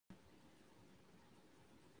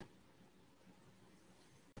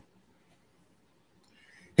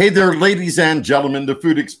Hey there, ladies and gentlemen, the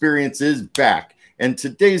food experience is back. And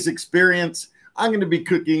today's experience, I'm going to be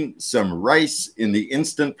cooking some rice in the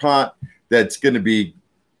Instant Pot that's going to be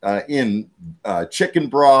in chicken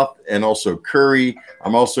broth and also curry.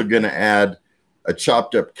 I'm also going to add a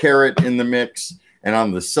chopped up carrot in the mix. And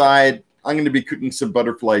on the side, I'm going to be cooking some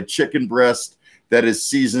butterflied chicken breast that is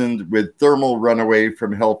seasoned with thermal Runaway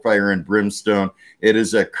from Hellfire and Brimstone. It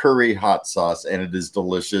is a curry hot sauce, and it is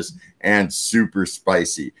delicious and super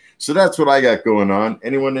spicy. So that's what I got going on.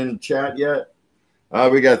 Anyone in chat yet?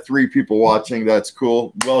 We got 3 people watching. That's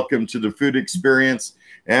cool. Welcome to the food experience.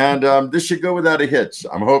 And this should go without a hitch,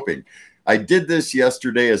 I'm hoping. I did this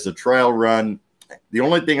yesterday as a trial run. The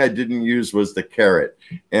only thing I didn't use was the carrot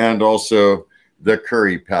and also the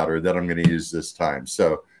curry powder that I'm going to use this time.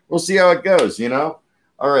 So we'll see how it goes, you know?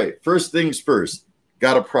 All right, first things first,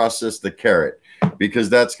 got to process the carrot because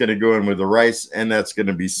that's going to go in with the rice and that's going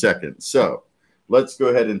to be second. So let's go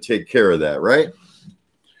ahead and take care of that, right?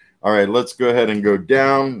 All right, let's go ahead and go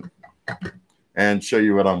down and show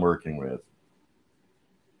you what I'm working with.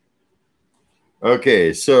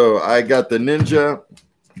 Okay, so I got the Ninja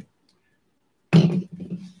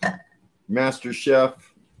Master Chef.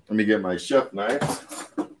 Let me get my chef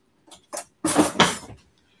knife.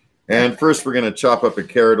 And first, we're going to chop up a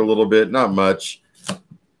carrot a little bit, not much.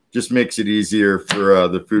 Just makes it easier for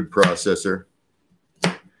the food processor.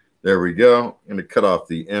 There we go. I'm going to cut off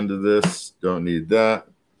the end of this. Don't need that.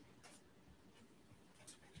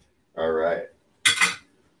 All right.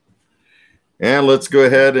 And let's go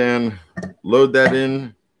ahead and load that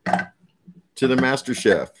in to the Master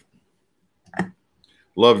Chef.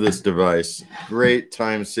 Love this device. Great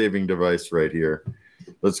time-saving device right here.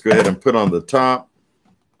 Let's go ahead and put on the top.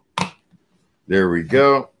 There we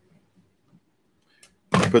go.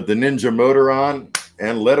 Put the Ninja motor on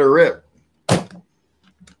and let her rip. I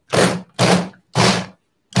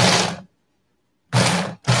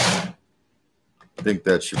think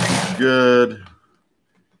that should be good.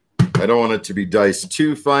 I don't want it to be diced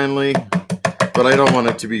too finely, but I don't want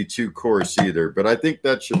it to be too coarse either. But I think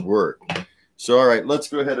that should work. So, all right, let's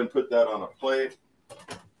go ahead and put that on a plate.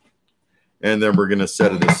 And then we're going to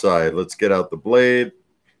set it aside. Let's get out the blade.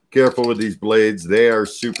 Careful with these blades. They are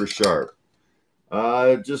super sharp.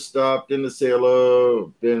 I just stopped in to say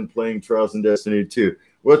hello. Been playing Trials and Destiny 2.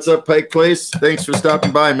 What's up, Pike Place? Thanks for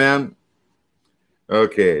stopping by, man.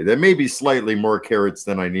 Okay, there may be slightly more carrots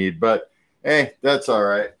than I need, but hey, that's all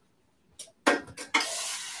right. Go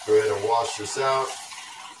ahead and wash this out.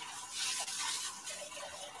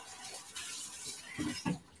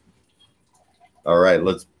 All right,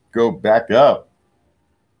 let's go back up.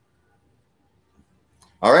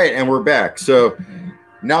 All right, and we're back. So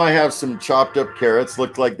now I have some chopped up carrots.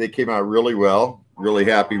 Look like they came out really well. Really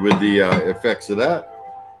happy with the effects of that.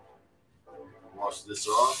 Wash this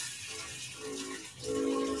off.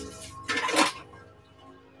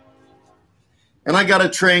 And I got a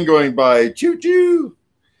train going by. Choo-choo.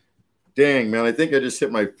 Dang, man, I think I just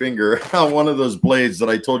hit my finger on one of those blades that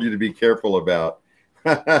I told you to be careful about.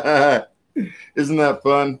 Isn't that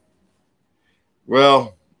fun?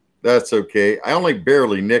 Well, that's okay. I only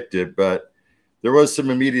barely nicked it, but there was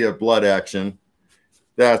some immediate blood action.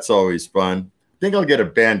 That's always fun. I think I'll get a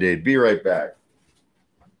Band-Aid. Be right back.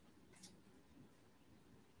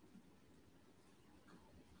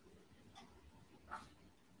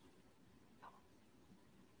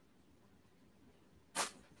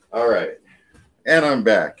 All right. And I'm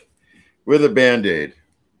back with a Band-Aid.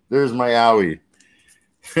 There's my owie.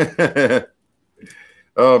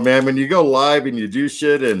 Oh, man, when you go live and you do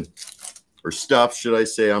shit or stuff, should I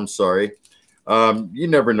say, I'm sorry. You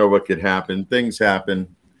never know what could happen. Things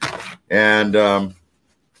happen. And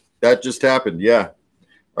that just happened. Yeah.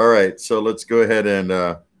 All right. So let's go ahead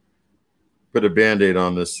and put a Band-Aid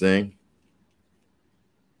on this thing.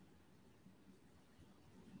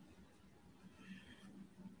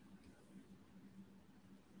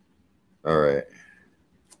 All right.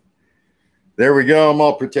 There we go. I'm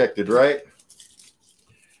all protected, right?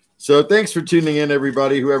 So thanks for tuning in,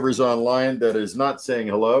 everybody, whoever's online that is not saying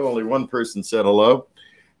hello. Only one person said hello.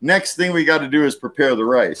 Next thing we got to do is prepare the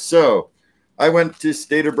rice. So I went to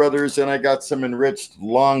Stater Brothers and I got some enriched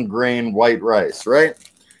long grain white rice, right?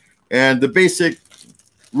 And the basic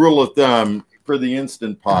rule of thumb for the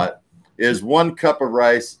Instant Pot is 1 cup of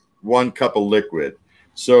rice, 1 cup of liquid.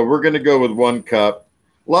 So we're going to go with 1 cup.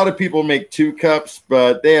 A lot of people make 2 cups,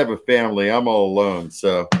 but they have a family. I'm all alone,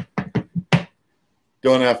 so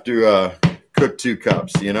don't have to cook 2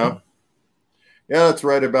 cups, you know? Yeah, that's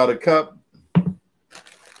right, about a cup.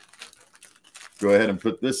 Go ahead and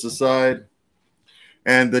put this aside.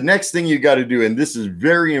 And the next thing you got to do, and this is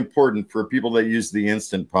very important for people that use the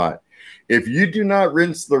Instant Pot, if you do not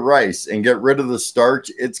rinse the rice and get rid of the starch,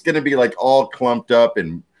 it's going to be like all clumped up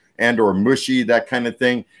and or mushy, that kind of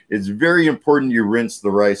thing. It's very important you rinse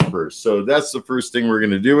the rice first. So that's the first thing we're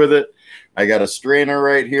going to do with it. I got a strainer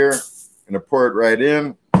right here. I'm going to pour it right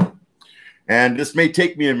in. And this may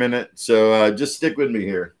take me a minute, so just stick with me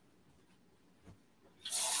here.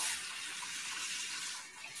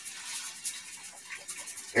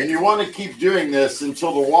 And you want to keep doing this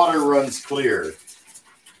until the water runs clear.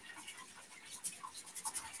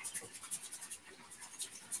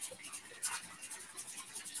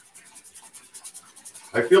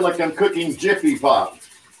 I feel like I'm cooking Jiffy Pop.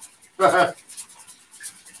 But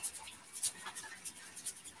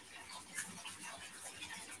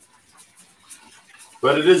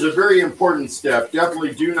it is a very important step.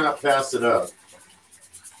 Definitely do not pass it up.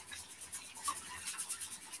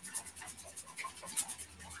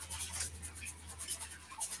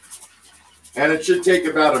 And it should take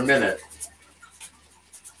about a minute.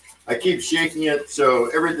 I keep shaking it so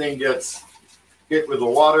everything gets hit with the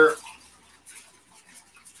water.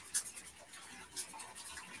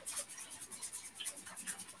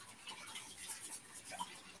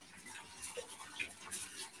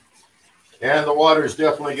 And the water is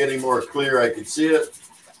definitely getting more clear. I can see it.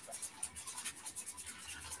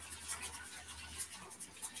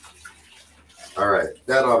 All right,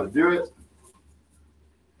 that ought to do it.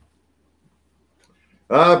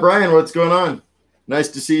 Brian, what's going on? Nice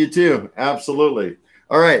to see you too. Absolutely.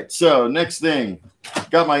 All right, so next thing,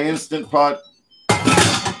 got my Instant Pot.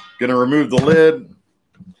 Gonna remove the lid.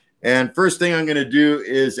 And first thing I'm gonna do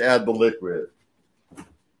is add the liquid.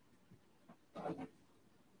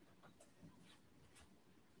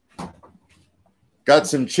 Got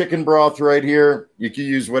some chicken broth right here. You can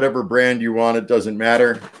use whatever brand you want. It doesn't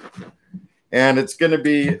matter. And it's going to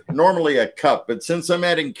be normally a cup. But since I'm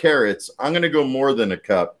adding carrots, I'm going to go more than a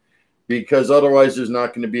cup because otherwise there's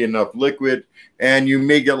not going to be enough liquid. And you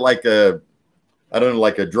may get like a, I don't know,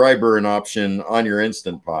 like a dry burn option on your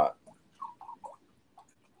Instant Pot.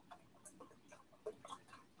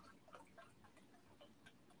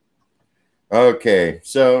 Okay.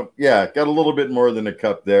 So, yeah, got a little bit more than a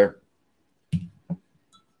cup there.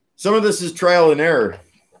 Some of this is trial and error.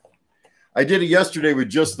 I did it yesterday with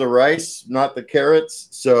just the rice, not the carrots.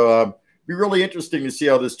 So it'll be really interesting to see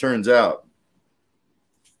how this turns out.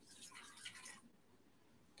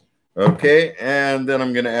 Okay, and then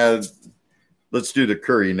I'm going to add, let's do the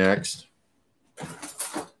curry next.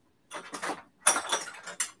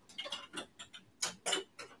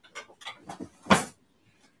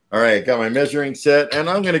 All right, got my measuring set, and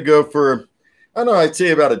I'm going to go for, I don't know, I'd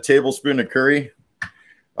say about a tablespoon of curry.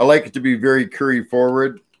 I like it to be very curry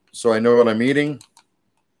forward, so I know what I'm eating.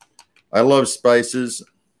 I love spices.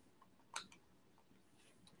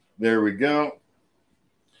 There we go.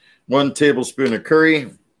 1 tablespoon of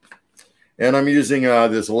curry. And I'm using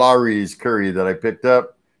this Lawry's curry that I picked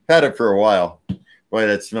up. Had it for a while. Boy,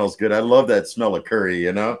 that smells good. I love that smell of curry,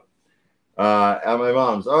 you know. At my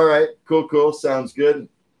mom's. All right, cool, cool. Sounds good.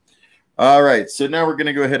 All right, so now we're going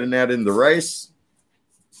to go ahead and add in the rice.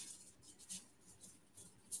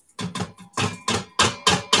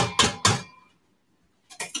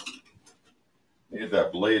 Get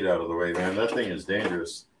that blade out of the way, man. That thing is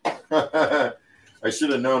dangerous. I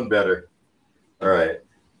should have known better. All right.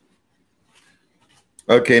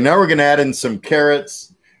 Okay, now we're going to add in some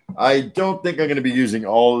carrots. I don't think I'm going to be using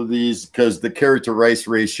all of these because the carrot to rice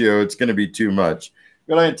ratio, it's going to be too much.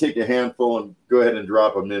 I'm going to take a handful and go ahead and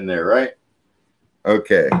drop them in there, right?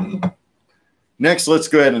 Okay. Next, let's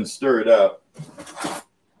go ahead and stir it up.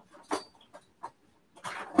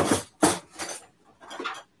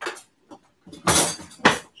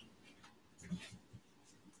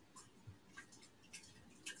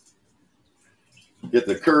 Get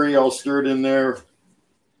the curry all stirred in there.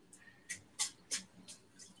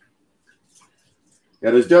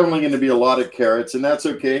 Yeah, there's definitely going to be a lot of carrots, and that's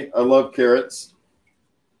okay. I love carrots.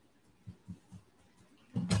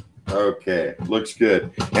 Okay, looks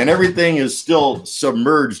good. And everything is still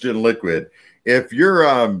submerged in liquid. If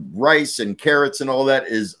your rice and carrots and all that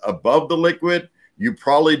is above the liquid, you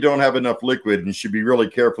probably don't have enough liquid and should be really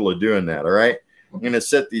careful of doing that, all right? I'm going to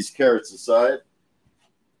set these carrots aside.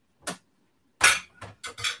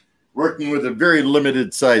 Working with a very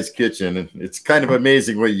limited size kitchen, and it's kind of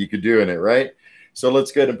amazing what you could do in it, right? So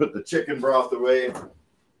let's go ahead and put the chicken broth away.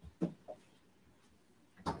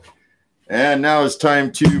 And now it's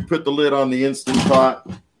time to put the lid on the Instant Pot.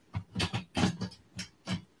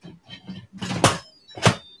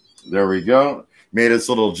 There we go. Made its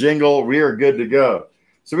little jingle. We are good to go.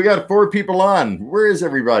 So we got 4 people on. Where is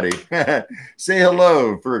everybody? Say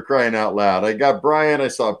hello for crying out loud. I got Brian. I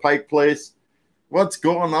saw Pike Place. What's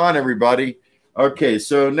going on, everybody? Okay,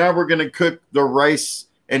 so now we're going to cook the rice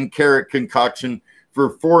and carrot concoction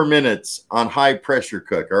for 4 minutes on high pressure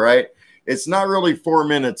cook, all right? It's not really 4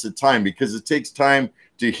 minutes of time because it takes time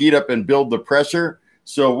to heat up and build the pressure.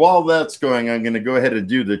 So while that's going, I'm going to go ahead and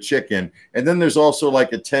do the chicken. And then there's also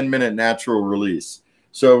like a 10-minute natural release.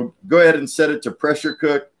 So go ahead and set it to pressure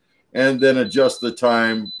cook and then adjust the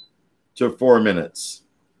time to 4 minutes.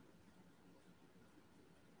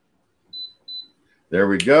 There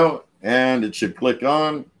we go. And it should click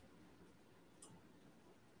on.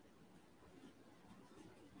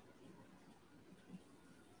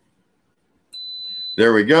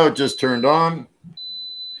 There we go. Just turned on.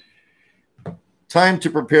 Time to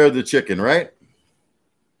prepare the chicken, right?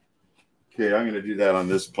 Okay, I'm going to do that on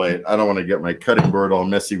this plate. I don't want to get my cutting board all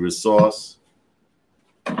messy with sauce.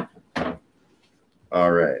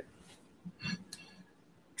 All right.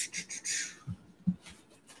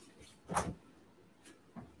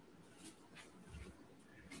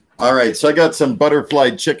 All right, so I got some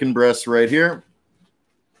butterflied chicken breasts right here.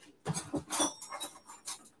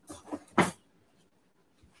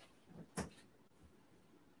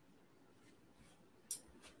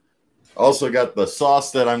 Also got the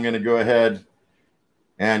sauce that I'm going to go ahead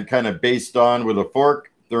and kind of baste on with a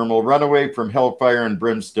fork. Thermal Runaway from Hellfire and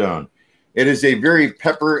Brimstone. It is a very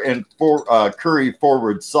pepper and curry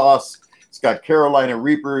forward sauce. It's got Carolina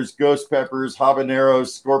Reapers, ghost peppers, habaneros,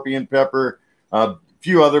 scorpion pepper, a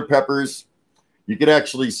few other peppers. You can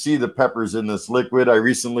actually see the peppers in this liquid. I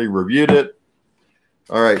recently reviewed it.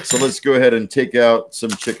 All right, so let's go ahead and take out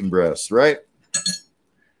some chicken breasts, right?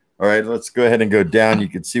 All right, let's go ahead and go down. You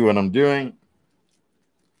can see what I'm doing.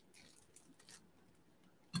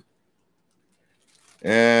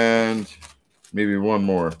 And maybe one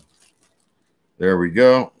more. There we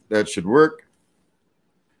go. That should work.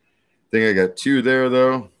 I think I got 2 there,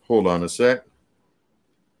 though. Hold on a sec.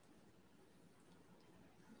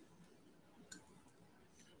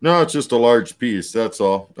 No, it's just a large piece. That's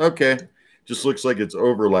all. Okay. Just looks like it's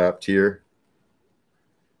overlapped here.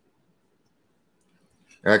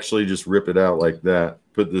 Actually, just rip it out like that.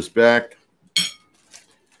 Put this back.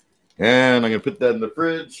 And I'm going to put that in the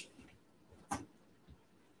fridge.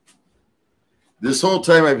 This whole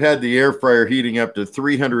time I've had the air fryer heating up to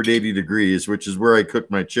 380 degrees, which is where I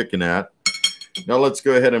cook my chicken at. Now let's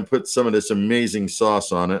go ahead and put some of this amazing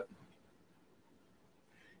sauce on it.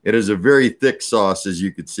 It is a very thick sauce, as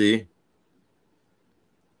you can see.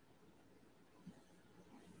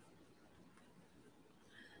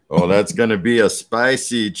 Oh, that's going to be a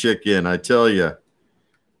spicy chicken, I tell you.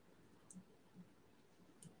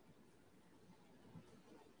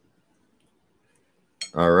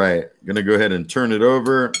 All right, going to go ahead and turn it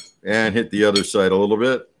over and hit the other side a little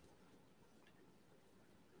bit.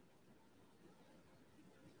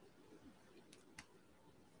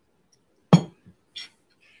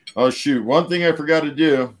 Oh, shoot. One thing I forgot to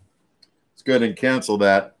do. Let's go ahead and cancel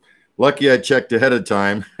that. Lucky I checked ahead of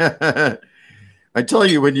time. I tell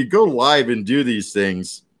you, when you go live and do these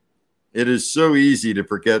things, it is so easy to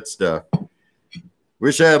forget stuff.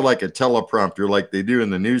 Wish I had like a teleprompter like they do in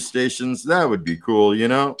the news stations. That would be cool, you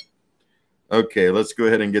know? Okay, let's go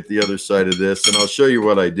ahead and get the other side of this, and I'll show you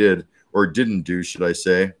what I did, or didn't do, should I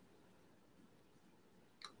say.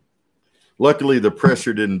 Luckily, the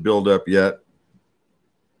pressure didn't build up yet.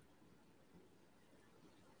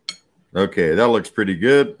 Okay, that looks pretty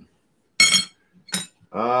good.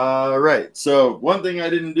 All right, so one thing I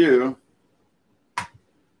didn't do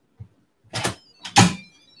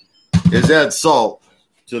is add salt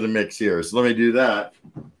to the mix here. So let me do that.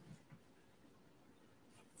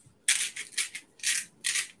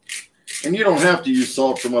 And you don't have to use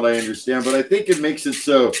salt from what I understand, but I think it makes it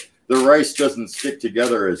so the rice doesn't stick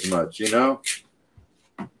together as much, you know?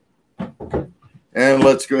 And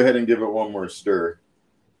let's go ahead and give it one more stir.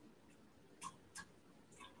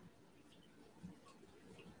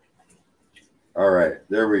 All right,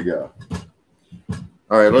 there we go.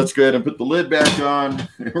 All right, let's go ahead and put the lid back on.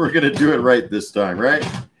 We're going to do it right this time, right?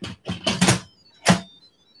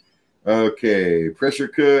 Okay, pressure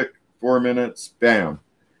cook, 4 minutes, bam.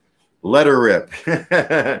 Let her rip.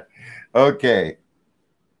 Okay.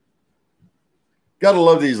 Got to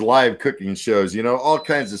love these live cooking shows, you know, all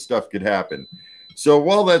kinds of stuff could happen. So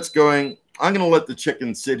while that's going, I'm going to let the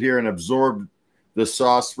chicken sit here and absorb the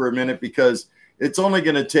sauce for a minute because it's only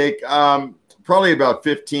going to take probably about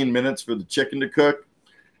 15 minutes for the chicken to cook.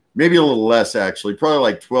 Maybe a little less, actually. Probably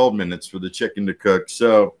like 12 minutes for the chicken to cook.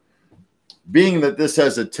 So being that this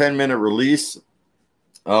has a 10-minute release,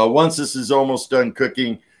 Once this is almost done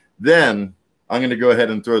cooking, then I'm going to go ahead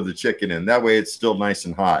and throw the chicken in. That way it's still nice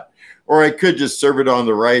and hot. Or I could just serve it on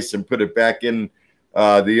the rice and put it back in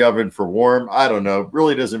the oven for warm. I don't know.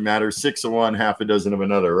 Really doesn't matter. 6 of one, half a dozen of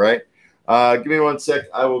another, right? Give me 1 sec.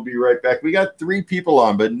 I will be right back. We got 3 people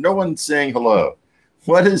on, but no one's saying hello.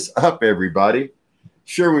 What is up, everybody?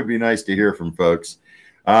 Sure would be nice to hear from folks.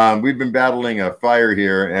 We've been battling a fire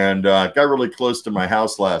here and got really close to my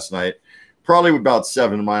house last night, probably about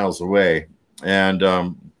 7 miles away.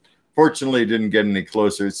 And fortunately, it didn't get any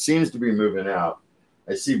closer. It seems to be moving out.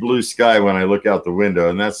 I see blue sky when I look out the window,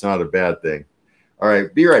 and that's not a bad thing. All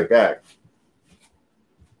right, be right back.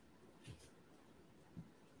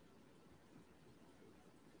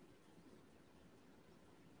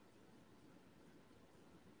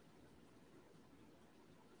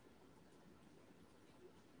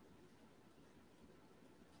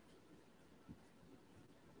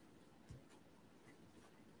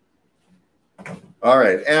 All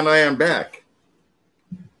right, and I am back.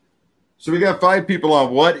 So we got 5 people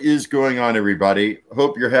on. What is going on, everybody?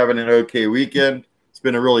 Hope you're having an okay weekend. It's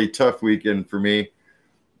been a really tough weekend for me.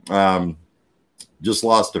 Just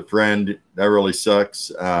lost a friend. That really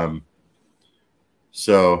sucks.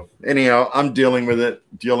 So anyhow, I'm dealing with it,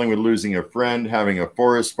 dealing with losing a friend, having a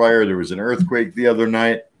forest fire. There was an earthquake the other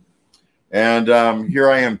night. And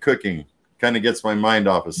here I am cooking. Kind of gets my mind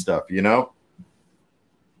off of stuff, you know?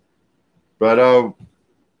 But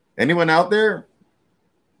anyone out there?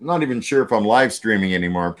 I'm not even sure if I'm live streaming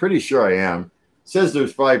anymore. I'm pretty sure I am. It says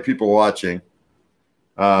there's 5 people watching.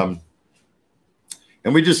 And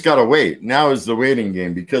we just got to wait. Now is the waiting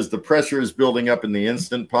game because the pressure is building up in the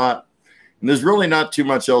Instant Pot. And there's really not too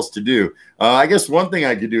much else to do. I guess one thing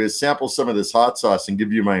I could do is sample some of this hot sauce and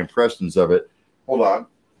give you my impressions of it. Hold on.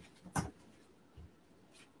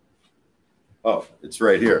 Oh, it's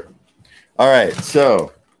right here. All right,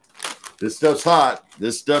 so this stuff's hot.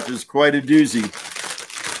 This stuff is quite a doozy.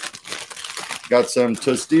 Got some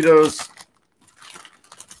Tostitos.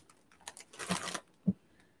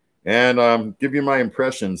 And give you my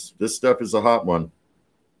impressions. This stuff is a hot one.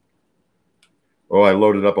 Oh, I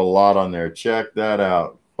loaded up a lot on there. Check that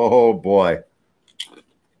out. Oh, boy.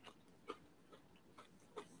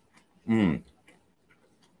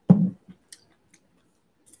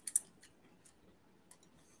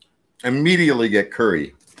 Immediately get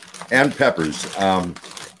curry and peppers. I'm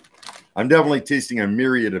definitely tasting a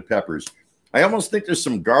myriad of peppers. I almost think there's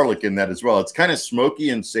some garlic in that as well. It's kind of smoky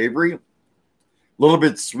and savory. A little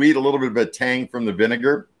bit sweet, a little bit of a tang from the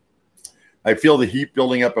vinegar. I feel the heat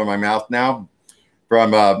building up in my mouth now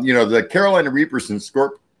from, you know, the Carolina Reapers and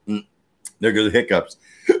there go the hiccups.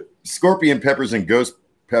 Scorpion peppers and ghost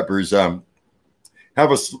peppers have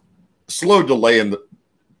a slow delay in the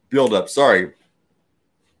buildup. Sorry.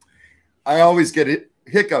 I always get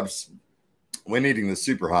hiccups when eating the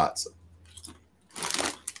super hots.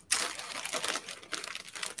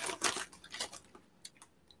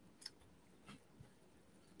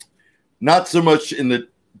 Not so much in the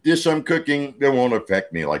dish I'm cooking. They won't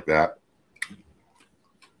affect me like that.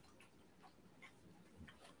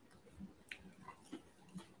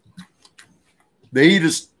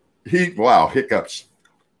 The heat, wow, hiccups.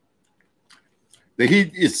 The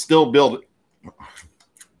heat is still building.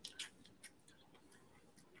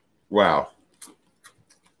 Wow.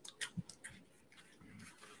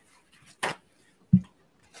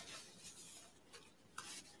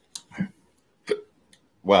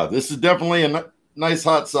 Wow, this is definitely a nice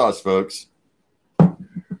hot sauce, folks.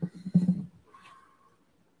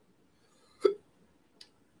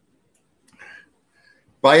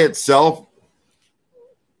 By itself,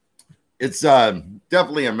 it's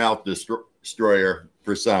definitely a mouth destroyer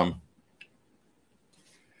for some.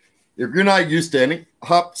 If you're not used to any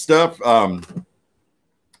hot stuff,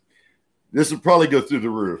 this will probably go through the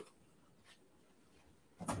roof.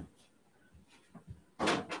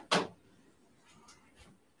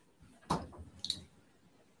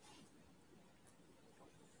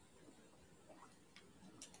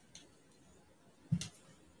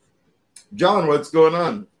 John, what's going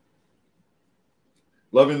on?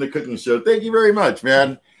 Loving the cooking show. Thank you very much,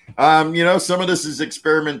 man. You know, some of this is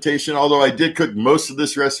experimentation, although I did cook most of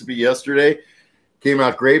this recipe yesterday. Came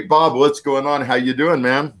out great. Bob, what's going on? How you doing,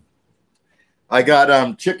 man? I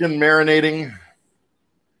got chicken marinating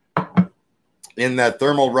in that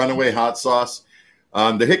thermal Runaway hot sauce.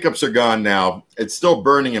 The hiccups are gone now. It's still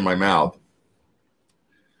burning in my mouth.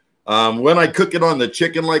 When I cook it on the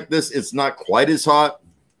chicken like this, it's not quite as hot.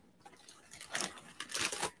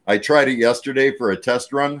 I tried it yesterday for a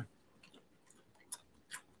test run.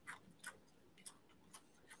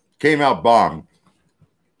 Came out bomb.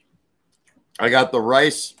 I got the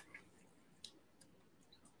rice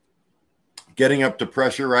getting up to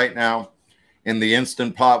pressure right now in the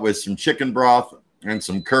Instant Pot with some chicken broth and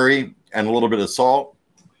some curry and a little bit of salt.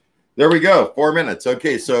 There we go, 4 minutes.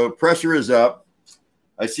 Okay, so pressure is up.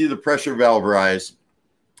 I see the pressure valve rise,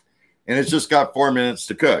 and it's just got 4 minutes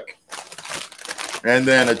to cook. And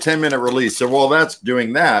then a 10-minute release. So while that's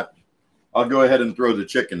doing that, I'll go ahead and throw the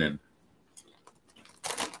chicken in.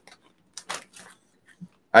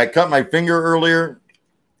 I cut my finger earlier,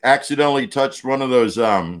 accidentally touched one of those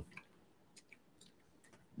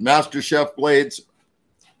Master Chef blades.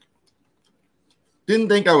 Didn't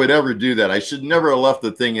think I would ever do that. I should never have left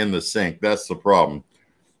the thing in the sink. That's the problem.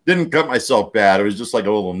 Didn't cut myself bad. It was just like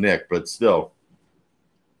a little nick, but still.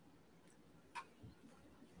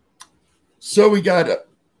 So we got,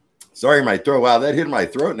 sorry, my throat. Wow, that hit my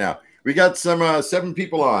throat now. We got some 7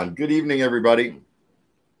 people on. Good evening, everybody.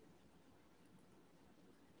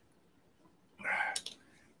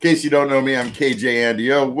 In case you don't know me, I'm KJ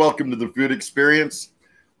Andy O. Welcome to the Food Experience.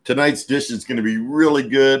 Tonight's dish is going to be really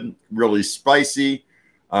good, really spicy.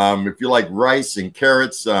 If you like rice and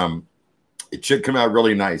carrots, it should come out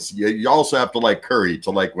really nice. You also have to like curry to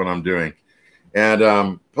like what I'm doing.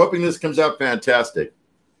 And hoping this comes out fantastic.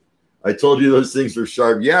 I told you those things were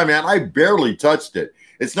sharp. Yeah, man, I barely touched it.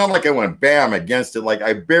 It's not like I went bam against it. Like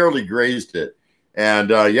I barely grazed it. And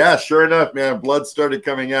yeah, sure enough, man, blood started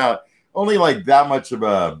coming out. Only like that much of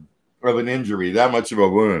an injury, that much of a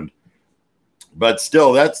wound. But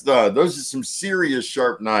still, those are some serious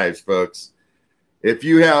sharp knives, folks. If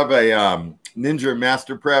you have a Ninja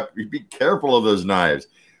Master Prep, be careful of those knives.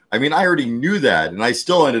 I mean, I already knew that, and I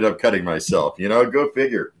still ended up cutting myself. You know, go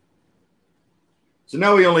figure. So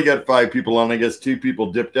now we only got 5 people on. I guess 2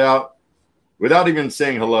 people dipped out without even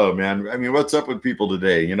saying hello, man. I mean, what's up with people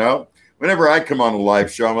today, you know? Whenever I come on a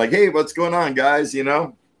live show, I'm like, hey, what's going on, guys, you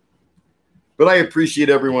know? But I appreciate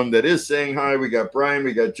everyone that is saying hi. We got Brian,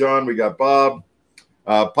 we got John, we got Bob.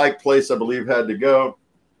 Pike Place, I believe, had to go.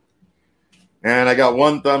 And I got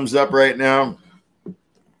 1 thumbs up right now.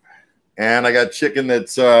 And I got chicken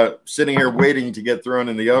that's sitting here waiting to get thrown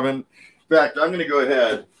in the oven. In fact, I'm going to go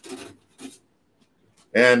ahead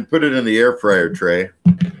and put it in the air fryer tray.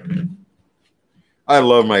 I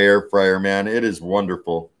love my air fryer, man. It is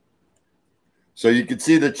wonderful. So you can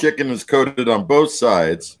see the chicken is coated on both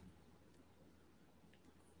sides.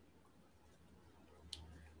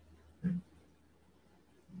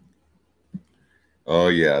 Oh,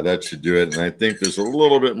 yeah, that should do it. And I think there's a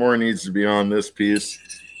little bit more needs to be on this piece.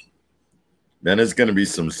 Then it's going to be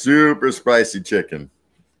some super spicy chicken.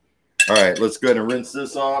 All right, let's go ahead and rinse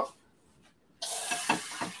this off.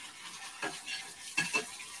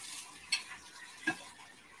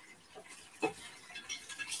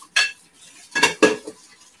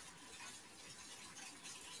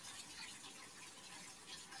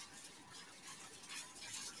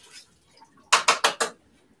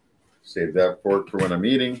 Save that fork for when I'm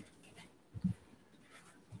eating.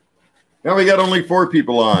 Now we got only 4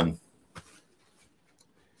 people on.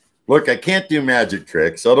 Look, I can't do magic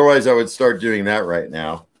tricks. Otherwise, I would start doing that right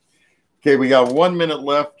now. Okay, we got 1 minute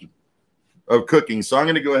left of cooking. So I'm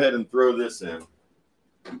going to go ahead and throw this in.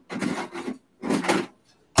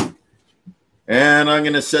 And I'm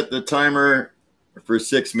going to set the timer for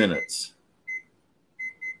 6 minutes.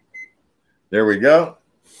 There we go.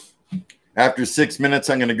 After 6 minutes,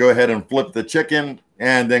 I'm going to go ahead and flip the chicken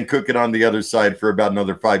and then cook it on the other side for about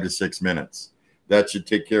another 5 to 6 minutes. That should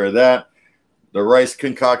take care of that. The rice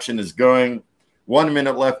concoction is going. 1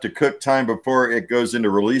 minute left to cook time before it goes into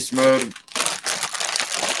release mode.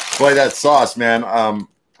 Boy, that sauce, man. I'm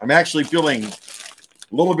actually feeling a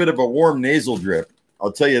little bit of a warm nasal drip.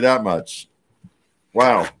 I'll tell you that much.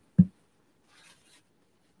 Wow.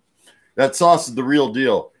 That sauce is the real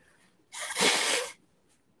deal.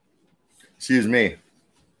 Excuse me.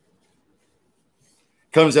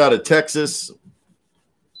 Comes out of Texas.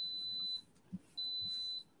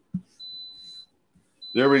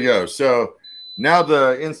 There we go. So now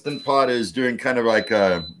the Instant Pot is doing kind of like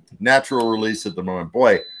a natural release at the moment.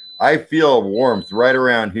 Boy, I feel warmth right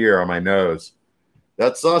around here on my nose.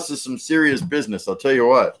 That sauce is some serious business, I'll tell you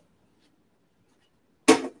what.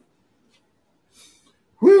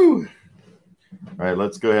 Whew. All right,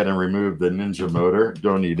 let's go ahead and remove the Ninja motor.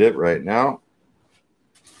 Don't need it right now.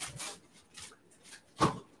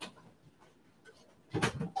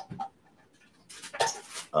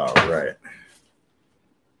 All right.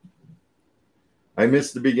 I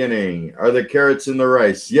missed the beginning. Are the carrots in the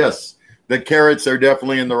rice? Yes, the carrots are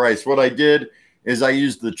definitely in the rice. What I did is I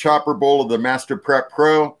used the chopper bowl of the Master Prep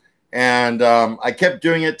Pro, and I kept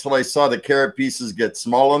doing it till I saw the carrot pieces get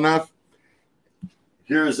small enough.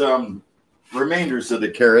 Here's remainders of the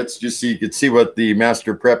carrots just so you could see what the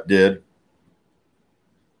master prep did.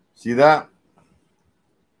 See that?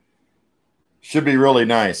 Should be really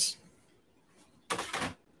nice. Let's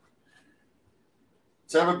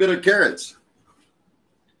have a bit of carrots.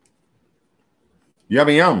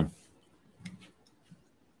 Yummy, yum.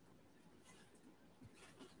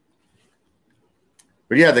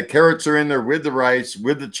 But yeah, the carrots are in there with the rice,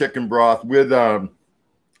 with the chicken broth, with a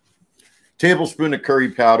tablespoon of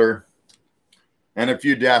curry powder, and a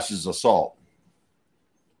few dashes of salt.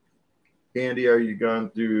 Andy, are you gone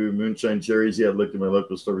through moonshine cherries? Yeah, I looked at my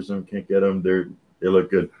local store for some. Can't get them. They look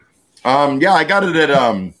good. Yeah, I got it at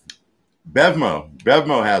Bevmo.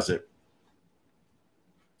 Bevmo has it.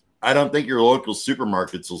 I don't think your local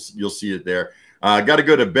supermarkets you'll see it there. Got to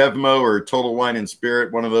go to Bevmo or Total Wine and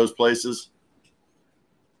Spirit, one of those places.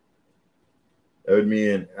 That would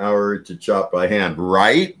be an hour to chop by hand,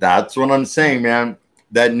 right? That's what I'm saying, man.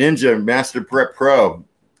 That Ninja Master Prep Pro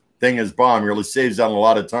thing is bomb. Really saves on a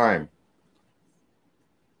lot of time.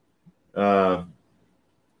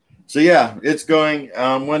 So yeah, it's going.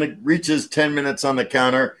 When it reaches 10 minutes on the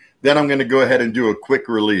counter, then I'm going to go ahead and do a quick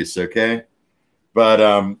release, okay?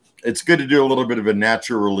 But it's good to do a little bit of a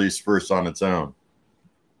natural release first on its own.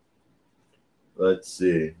 Let's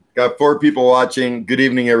see. Got 4 people watching. Good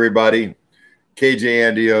evening, everybody. KJ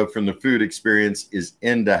Andio from the Food Experience is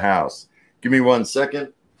in the house. Give me 1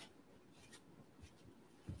 second.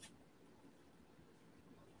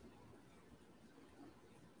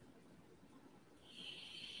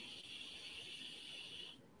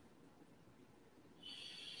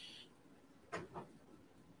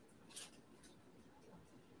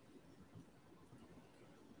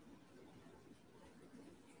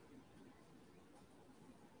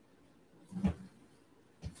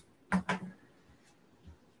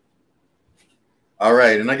 All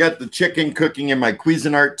right, and I got the chicken cooking in my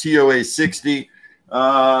Cuisinart TOA 60,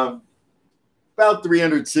 about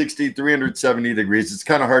 360, 370 degrees. It's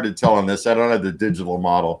kind of hard to tell on this. I don't have the digital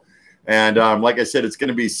model. And like I said, it's going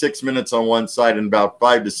to be 6 minutes on one side and about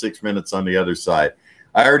 5 to 6 minutes on the other side.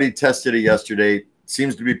 I already tested it yesterday.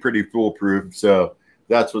 Seems to be pretty foolproof, so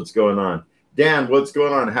that's what's going on. Dan, what's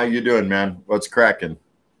going on? How you doing, man? What's cracking?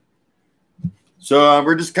 So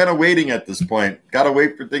we're just kind of waiting at this point. Got to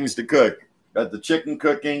wait for things to cook. Got the chicken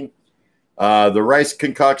cooking, the rice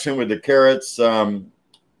concoction with the carrots.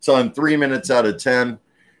 It's on 3 minutes out of 10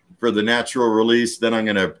 for the natural release. Then I'm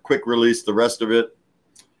going to quick release the rest of it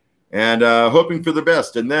and hoping for the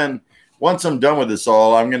best. And then once I'm done with this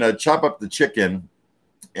all, I'm going to chop up the chicken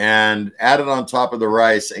and add it on top of the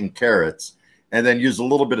rice and carrots and then use a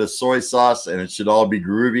little bit of soy sauce, and it should all be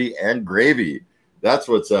groovy and gravy. That's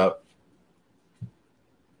what's up.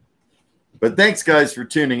 But thanks, guys, for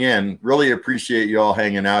tuning in. Really appreciate you all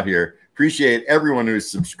hanging out here. Appreciate everyone who's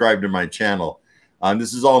subscribed to my channel.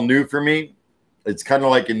 This is all new for me. It's kind of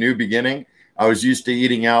like a new beginning. I was used to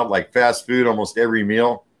eating out like fast food almost every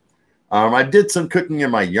meal. I did some cooking in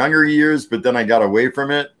my younger years, but then I got away from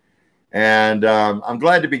it. And I'm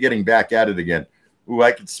glad to be getting back at it again. Ooh,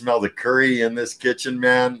 I can smell the curry in this kitchen,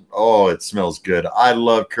 man. Oh, it smells good. I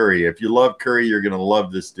love curry. If you love curry, you're going to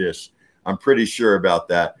love this dish. I'm pretty sure about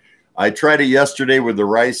that. I tried it yesterday with the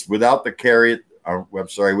rice without the carrot.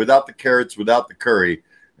 Without the carrots, without the curry,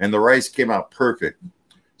 and the rice came out perfect.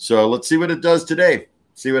 So let's see what it does today.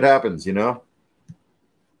 See what happens, you know.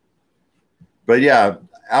 But yeah,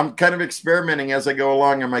 I'm kind of experimenting as I go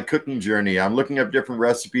along on my cooking journey. I'm looking up different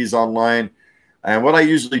recipes online, and what I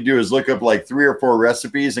usually do is look up like 3 or 4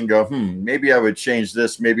 recipes and go, maybe I would change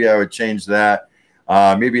this, maybe I would change that,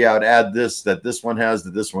 maybe I would add this that this one has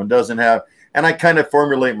that this one doesn't have. And I kind of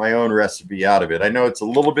formulate my own recipe out of it. I know it's a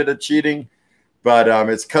little bit of cheating, but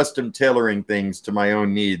it's custom tailoring things to my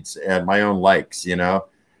own needs and my own likes, you know.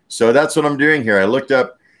 So that's what I'm doing here. I looked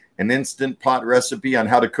up an Instant Pot recipe on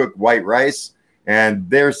how to cook white rice, and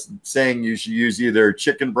they're saying you should use either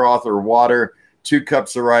chicken broth or water, 2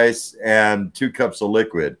 cups of rice, and 2 cups of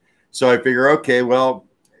liquid. So I figure, okay, well,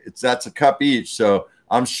 that's a cup each. So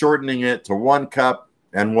I'm shortening it to 1 cup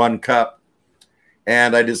and 1 cup.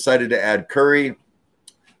 And I decided to add curry.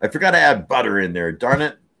 I forgot to add butter in there. Darn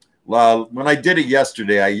it. When I did it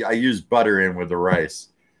yesterday, I used butter in with the rice.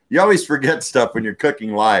 You always forget stuff when you're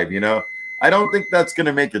cooking live, you know. I don't think that's going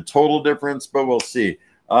to make a total difference, but we'll see.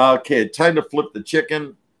 Okay, time to flip the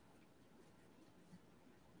chicken.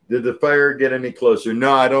 Did the fire get any closer?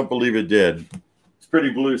 No, I don't believe it did. It's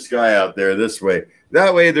pretty blue sky out there this way.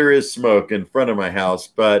 That way there is smoke in front of my house,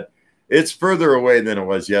 but it's further away than it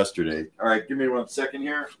was yesterday. All right, give me 1 second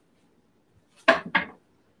here.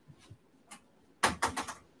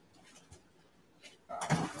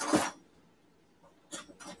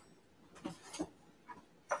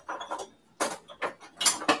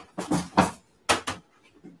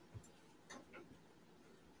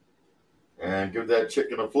 and give that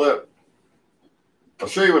chicken a flip. I'll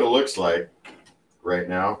show you what it looks like right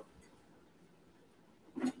now.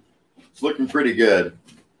 It's looking pretty good.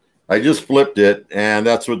 I just flipped it, and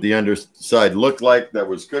that's what the underside looked like that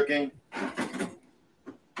was cooking.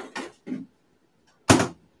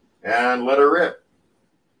 And let her rip.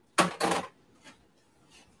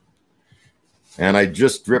 And I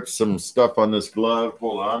just dripped some stuff on this glove.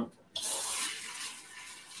 Hold on.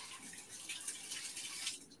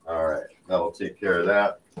 All right, that'll take care of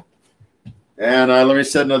that. And let me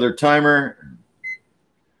set another timer.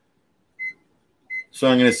 So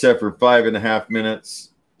I'm going to set for 5.5 minutes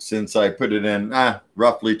since I put it in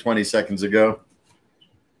roughly 20 seconds ago.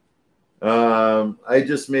 I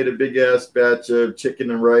just made a big ass batch of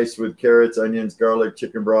chicken and rice with carrots, onions, garlic,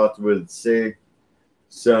 chicken broth with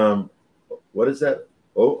some, what is that?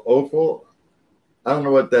 Offal? I don't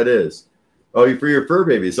know what that is. Oh, for your fur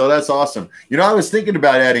babies. Oh, that's awesome. You know, I was thinking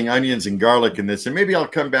about adding onions and garlic in this, and maybe I'll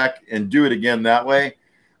come back and do it again that way.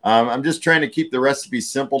 I'm just trying to keep the recipe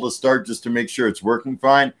simple to start just to make sure it's working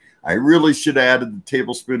fine. I really should have added the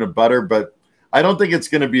tablespoon of butter, but I don't think it's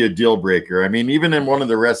going to be a deal breaker. I mean, even in one of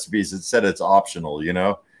the recipes, it said it's optional, you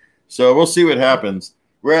know? So we'll see what happens.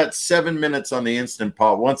 We're at 7 minutes on the Instant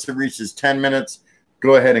Pot. Once it reaches 10 minutes,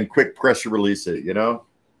 go ahead and quick pressure release it, you know?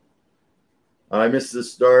 I missed the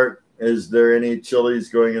start. Is there any chilies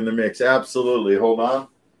going in the mix? Absolutely. Hold on.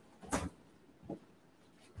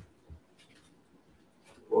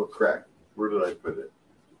 Oh, crap. Where did I put it?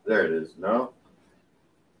 There it is. No?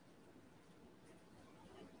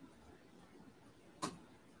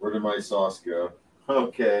 Where did my sauce go?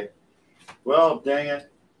 Okay. Well, dang it.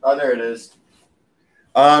 Oh, there it is.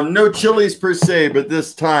 No chilies per se, but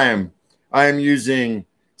this time I'm using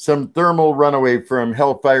some thermal Runaway from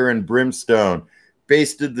Hellfire and Brimstone.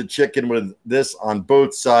 Basted the chicken with this on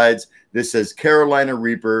both sides. This says Carolina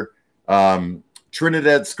Reaper,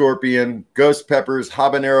 Trinidad Scorpion, ghost peppers,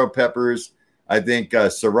 habanero peppers, I think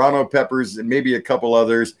serrano peppers, and maybe a couple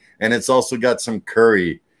others. And it's also got some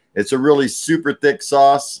curry. It's a really super thick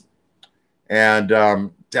sauce and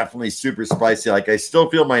definitely super spicy. Like, I still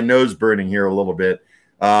feel my nose burning here a little bit.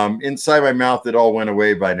 Inside my mouth, it all went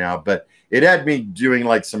away by now, but it had me doing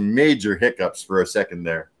like some major hiccups for a second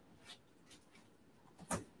there.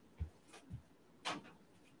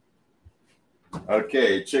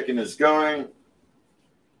 Okay, chicken is going.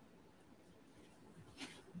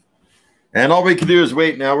 And all we can do is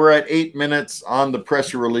wait. Now we're at 8 minutes on the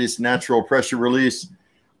pressure release, natural pressure release.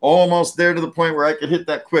 Almost there to the point where I could hit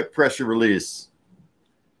that quick pressure release.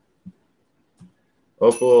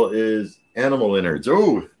 Offal is animal innards.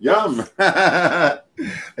 Oh, yum. I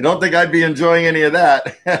don't think I'd be enjoying any of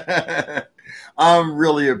that. I'm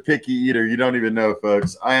really a picky eater. You don't even know,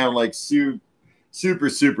 folks. I am like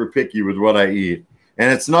super picky with what I eat.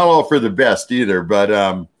 And it's not all for the best either, but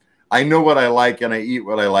I know what I like and I eat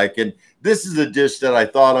what I like. And this is a dish that I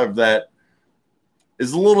thought of that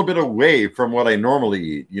is a little bit away from what I normally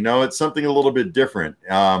eat. You know, it's something a little bit different.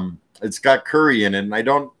 It's got curry in it,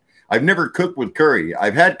 and I've never cooked with curry.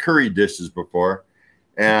 I've had curry dishes before,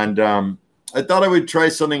 and I thought I would try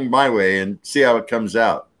something my way and see how it comes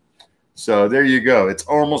out. So there you go. It's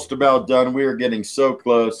almost about done. We are getting so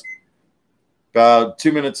close. About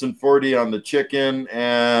 2 minutes and 40 on the chicken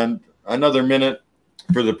and another minute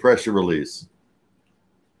for the pressure release.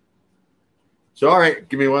 So, all right,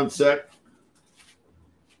 give me 1 sec.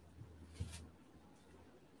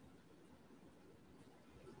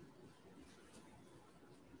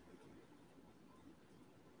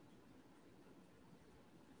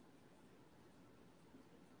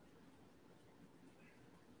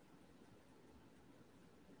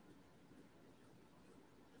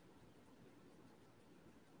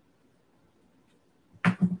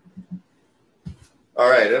 All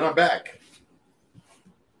right, and I'm back.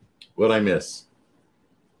 What'd I miss?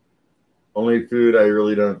 Only food I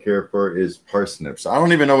really don't care for is parsnips. I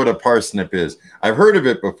don't even know what a parsnip is. I've heard of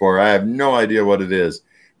it before. I have no idea what it is.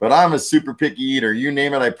 But I'm a super picky eater. You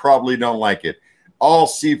name it, I probably don't like it. All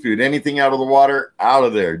seafood, anything out of the water, out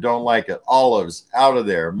of there. Don't like it. Olives, out of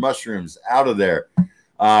there. Mushrooms, out of there.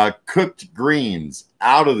 Cooked greens,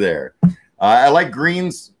 out of there. I like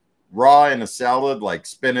greens raw in a salad, like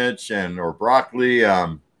spinach or broccoli.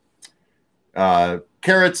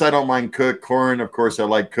 Carrots, I don't mind cooked. Corn, of course, I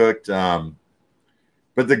like cooked.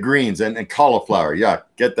 But the greens and cauliflower, yeah,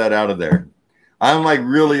 get that out of there. I'm like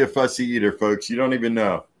really a fussy eater, folks. You don't even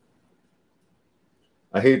know.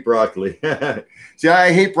 I hate broccoli. See,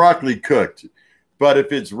 I hate broccoli cooked. But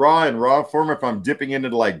if it's raw in raw form, if I'm dipping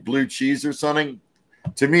into like blue cheese or something,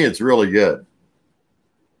 to me, it's really good.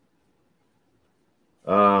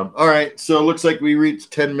 All right, so it looks like we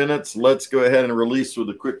reached 10 minutes. Let's go ahead and release with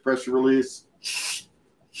a quick pressure release.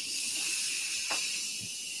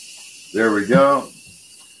 There we go.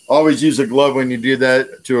 Always use a glove when you do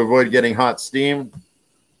that to avoid getting hot steam.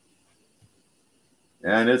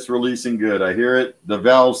 And it's releasing good. I hear it. The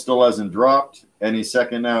valve still hasn't dropped. Any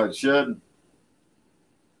second now it should.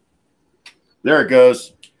 There it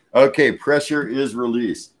goes. Okay, pressure is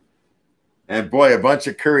released. And boy, a bunch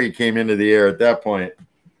of curry came into the air at that point.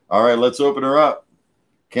 All right, let's open her up.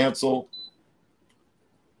 Cancel.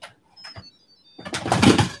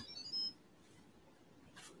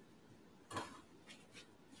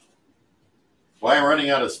 Well, I'm running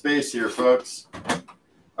out of space here, folks.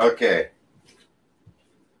 Okay.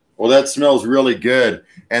 Well, that smells really good.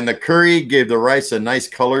 And the curry gave the rice a nice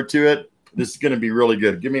color to it. This is going to be really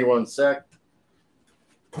good. Give me one sec.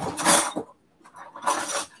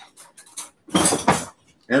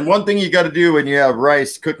 And one thing you got to do when you have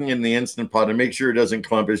rice cooking in the Instant Pot and make sure it doesn't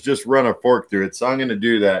clump is just run a fork through it. So I'm going to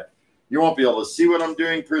do that. You won't be able to see what I'm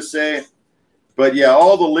doing per se. But yeah,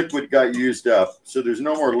 all the liquid got used up. So there's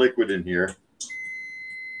no more liquid in here.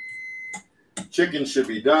 Chicken should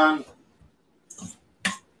be done.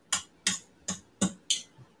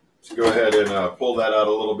 Let's go ahead and pull that out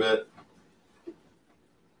a little bit.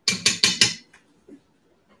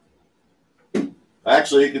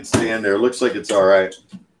 Actually, it can stay in there. It looks like it's all right.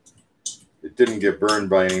 It didn't get burned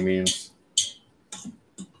by any means.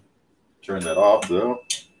 Turn that off, though.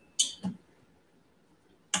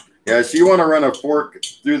 Yeah, so you want to run a fork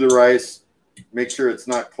through the rice. Make sure it's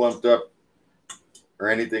not clumped up or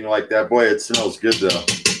anything like that. Boy, it smells good, though.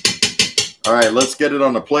 All right, let's get it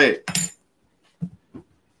on the plate.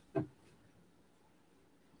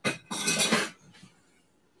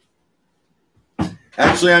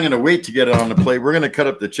 Actually, I'm going to wait to get it on the plate. We're going to cut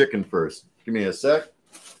up the chicken first. Give me a sec.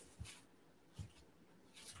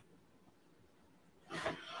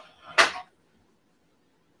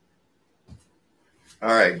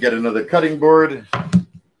 All right, get another cutting board.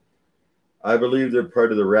 I believe they're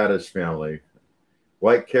part of the radish family.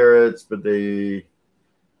 White carrots, but they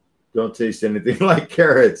don't taste anything like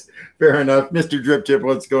carrots. Fair enough. Mr. Drip Tip,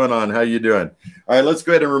 what's going on? How you doing? All right, let's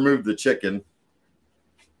go ahead and remove the chicken.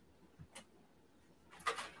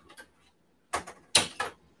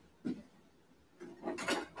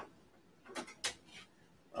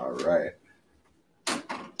 All right.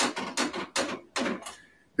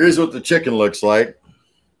 Here's what the chicken looks like.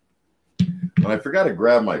 And I forgot to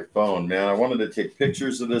grab my phone, man. I wanted to take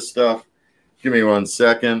pictures of this stuff. Give me one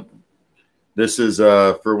second. This is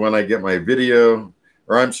for when I get my video,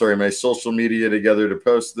 or I'm sorry, my social media together to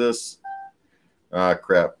post this.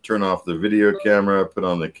 Crap. Turn off the video camera, put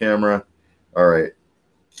on the camera. All right.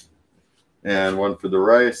 And one for the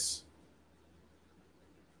rice.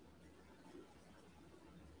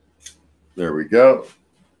 There we go.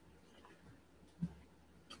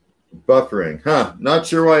 Buffering. Huh. Not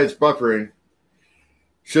sure why it's buffering.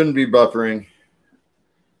 Shouldn't be buffering.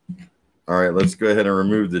 All right, let's go ahead and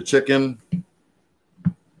remove the chicken.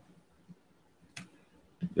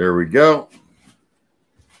 There we go.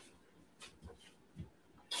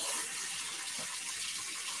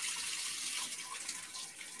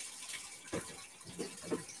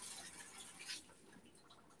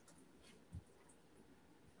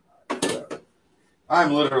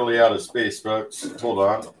 I'm literally out of space, folks. Hold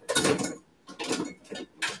on.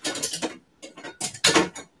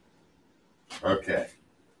 Okay.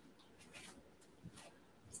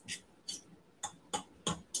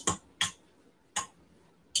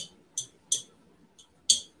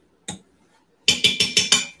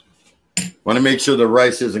 Want to make sure the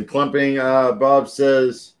rice isn't clumping. Bob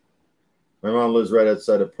says, my mom lives right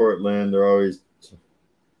outside of Portland.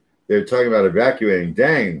 They're talking about evacuating.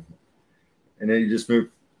 Dang. And then you just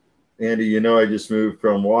moved. Andy, you know, I just moved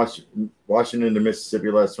from Washington to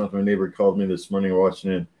Mississippi last month. My neighbor called me this morning in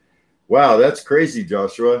Washington. Wow, that's crazy,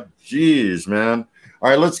 Joshua. Jeez, man. All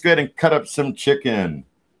right, let's go ahead and cut up some chicken.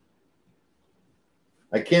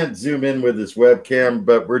 I can't zoom in with this webcam,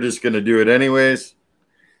 but we're just going to do it anyways.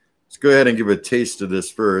 Let's go ahead and give a taste of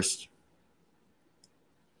this first.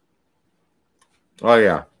 Oh,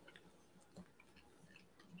 yeah.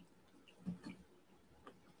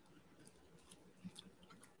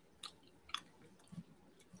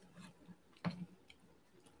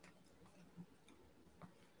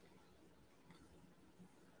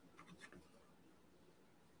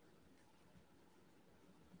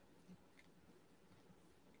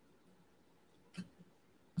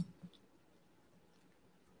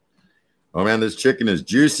 Oh, man, this chicken is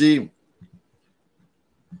juicy.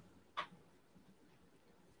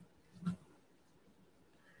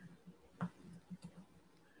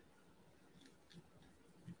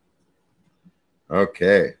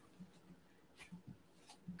 Okay.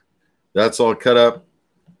 That's all cut up.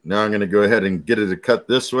 Now I'm going to go ahead and get it to cut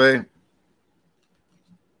this way.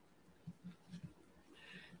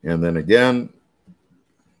 And then again.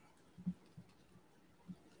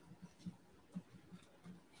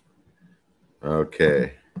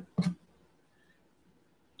 Okay.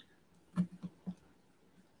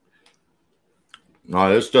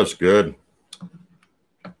 Oh, this stuff's good.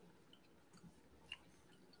 All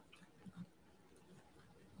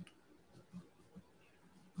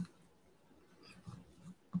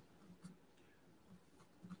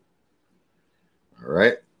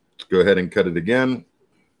right. Let's go ahead and cut it again.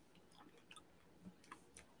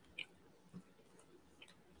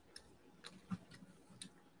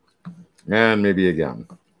 And maybe again.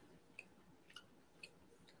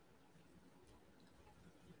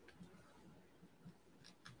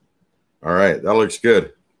 All right, that looks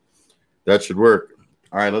good. That should work.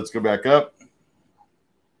 All right, let's go back up.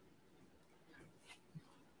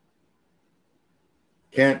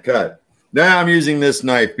 Can't cut. Now I'm using this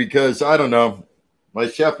knife because, I don't know, my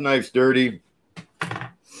chef knife's dirty.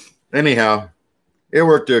 Anyhow, it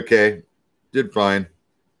worked okay. Did fine.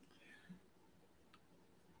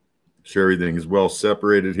 Sure, everything is well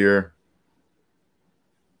separated here.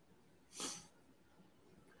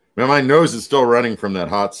 Man, my nose is still running from that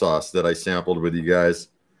hot sauce that I sampled with you guys.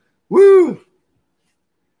 Woo!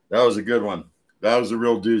 That was a good one. That was a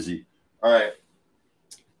real doozy. All right.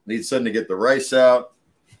 Need something to get the rice out.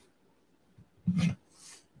 Let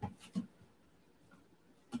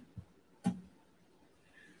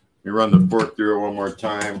me run the fork through it one more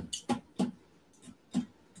time.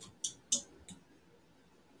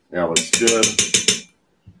 That looks good.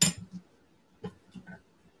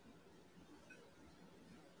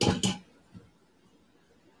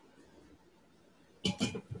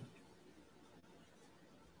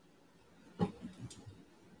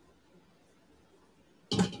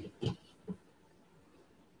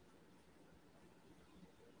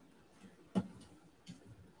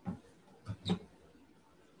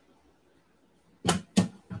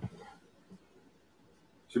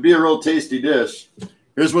 Should be a real tasty dish.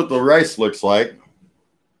 Here's what the rice looks like.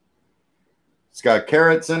 It's got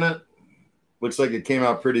carrots in it. Looks like it came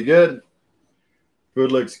out pretty good.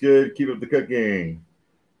 Food looks good. Keep up the cooking.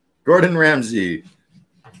 Gordon Ramsay.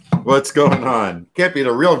 What's going on? Can't be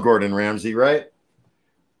the real Gordon Ramsay, right?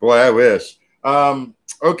 Boy, I wish.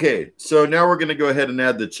 Okay, so now we're going to go ahead and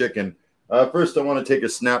add the chicken. First, I want to take a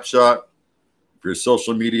snapshot for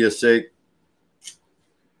social media's sake.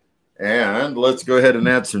 And let's go ahead and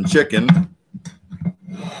add some chicken.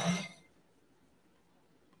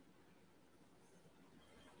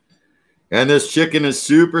 And this chicken is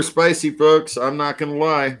super spicy, folks. I'm not going to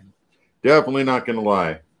lie. Definitely not going to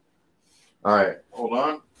lie. All right, hold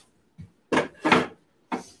on.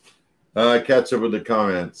 Catch up with the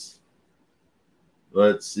comments.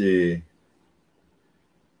 Let's see.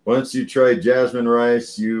 Once you try jasmine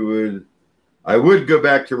rice, I would go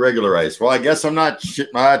back to regular rice. Well, I guess I'm not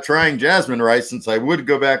trying jasmine rice since I would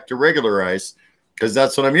go back to regular rice because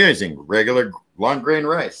that's what I'm using, regular long grain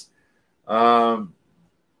rice.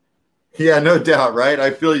 Yeah, no doubt, right?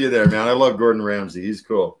 I feel you there, man. I love Gordon Ramsay. He's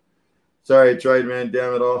cool. Sorry, I tried, man.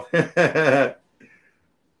 Damn it all.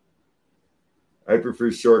 I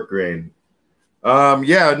prefer short grain.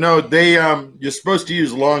 Yeah, no, you're supposed to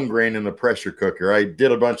use long grain in the pressure cooker. I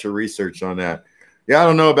did a bunch of research on that. Yeah, I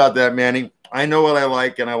don't know about that, Manny. I know what I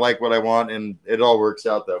like, and I like what I want, and it all works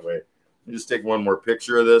out that way. Let me just take one more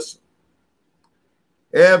picture of this.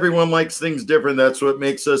 Everyone likes things different. That's what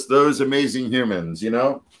makes us those amazing humans, you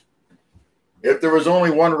know? If there was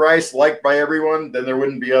only one rice liked by everyone, then there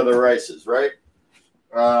wouldn't be other rices, right?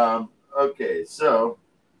 Okay, so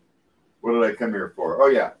what did I come here for? Oh,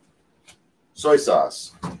 yeah, soy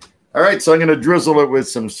sauce. All right, so I'm going to drizzle it with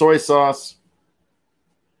some soy sauce.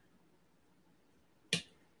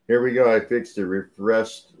 Here we go. I fixed it,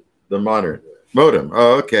 refreshed the modem.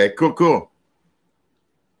 Oh, okay, cool.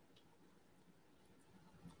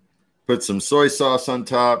 Put some soy sauce on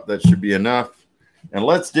top. That should be enough. And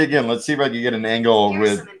let's dig in. Let's see if I can get an angle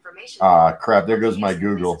with. Crap! There goes my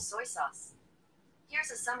Google. Soy sauce.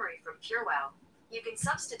 Here's a summary from PureWow. You can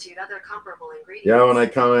substitute other comparable ingredients. Yeah, when I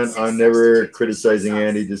comment, I'm never criticizing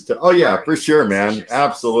Andy. Oh yeah, for sure, man.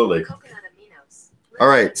 Absolutely. All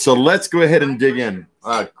right, so let's go ahead and dig in.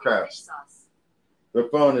 Crap! The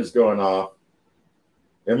phone is going off.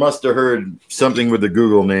 It must have heard something with the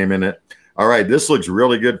Google name in it. All right, this looks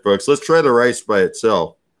really good, folks. Let's try the rice by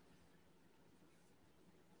itself.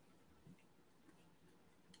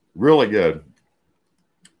 Really good.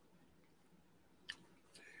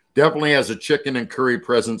 Definitely has a chicken and curry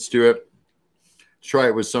presence to it. Try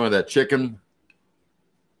it with some of that chicken.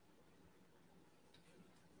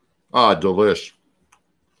 Ah, delish.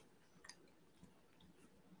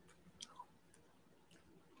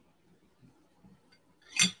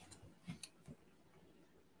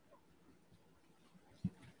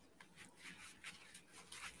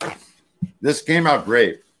 This came out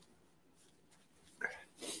great.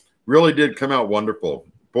 Really did come out wonderful.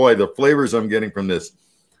 Boy, the flavors I'm getting from this.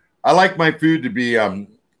 I like my food to be,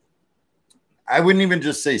 I wouldn't even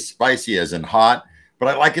just say spicy as in hot, but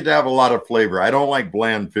I like it to have a lot of flavor. I don't like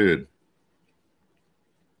bland food.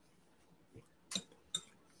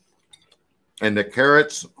 And the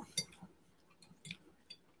carrots,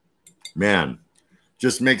 man,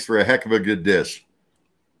 just makes for a heck of a good dish.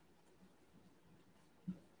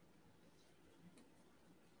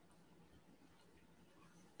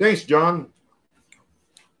 Thanks, John.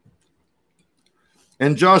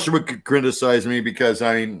 And Joshua could criticize me because,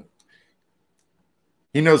 I mean,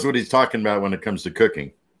 he knows what he's talking about when it comes to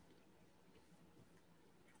cooking.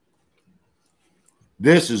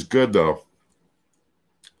 This is good, though.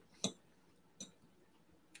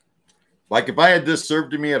 Like, if I had this served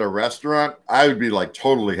to me at a restaurant, I would be, like,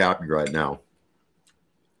 totally happy right now.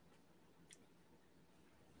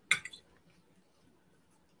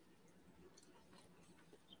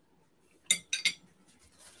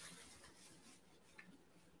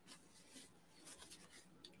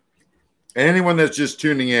 Anyone that's just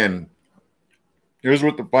tuning in, here's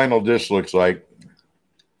what the final dish looks like.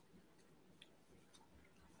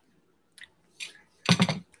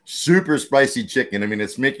 Super spicy chicken. I mean,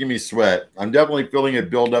 it's making me sweat. I'm definitely feeling it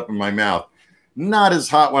build up in my mouth. Not as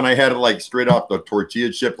hot when I had it like straight off the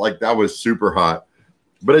tortilla chip. Like that was super hot.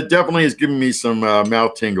 But it definitely is giving me some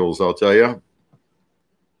mouth tingles, I'll tell you.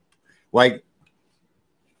 Like,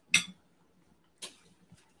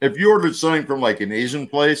 if you ordered something from like an Asian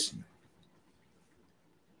place,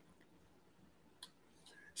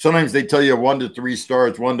 sometimes they tell you 1 to 3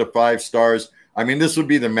 stars, 1 to 5 stars. I mean, this would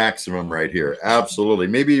be the maximum right here. Absolutely.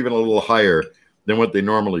 Maybe even a little higher than what they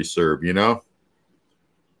normally serve, you know?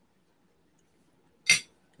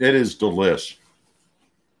 It is delish.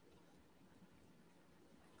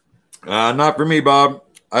 Not for me, Bob.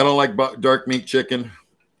 I don't like dark meat chicken.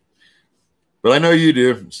 But I know you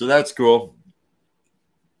do, so that's cool.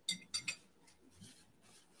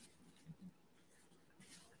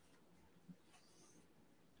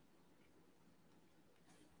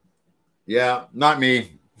 Yeah, not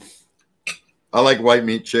me. I like white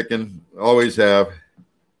meat chicken. Always have.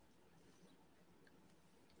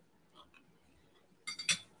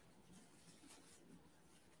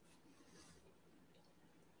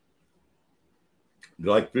 You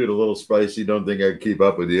like food a little spicy? Don't think I could keep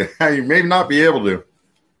up with you. You may not be able to.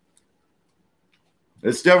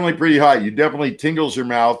 It's definitely pretty hot. You definitely tingles your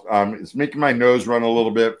mouth. It's making my nose run a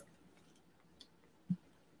little bit.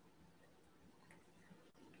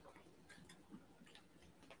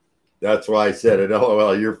 That's why I said it.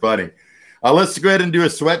 LOL, you're funny. Let's go ahead and do a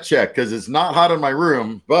sweat check because it's not hot in my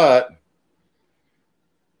room, but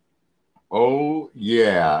oh,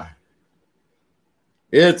 yeah.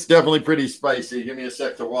 It's definitely pretty spicy. Give me a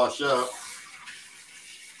sec to wash up.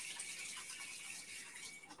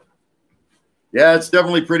 Yeah, it's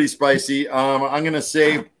definitely pretty spicy. I'm going to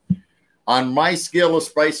say on my scale of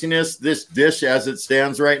spiciness, this dish as it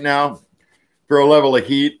stands right now for a level of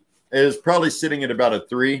heat is probably sitting at about a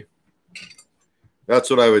 3. That's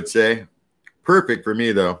what I would say. Perfect for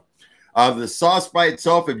me, though. The sauce by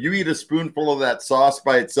itself, if you eat a spoonful of that sauce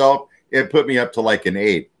by itself, it put me up to like an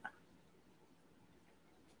 8.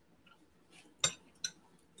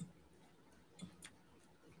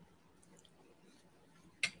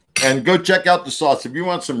 And go check out the sauce. If you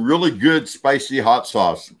want some really good spicy hot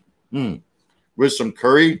sauce with some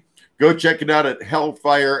curry, go check it out at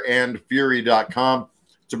hellfireandfury.com.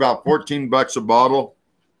 It's about $14 a bottle.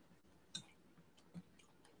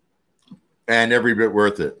 And every bit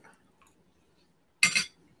worth it.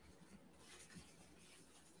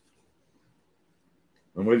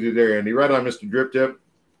 I'm with you there, Andy. Right on, Mr. Drip Tip.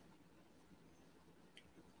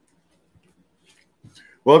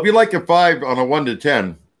 Well, if you like a 5 on a 1 to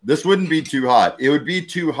 10, this wouldn't be too hot. It would be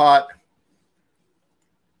too hot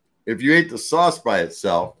if you ate the sauce by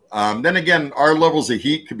itself. Then again, our levels of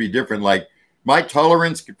heat could be different. Like my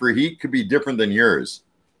tolerance for heat could be different than yours.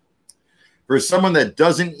 For someone that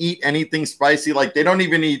doesn't eat anything spicy, like they don't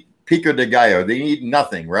even eat pico de gallo, they eat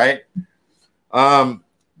nothing, right?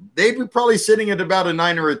 They'd be probably sitting at about a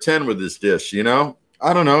 9 or a 10 with this dish, you know?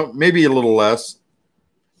 I don't know, maybe a little less.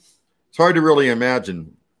 It's hard to really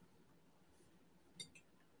imagine.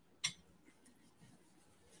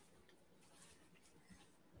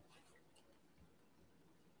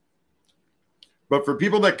 But for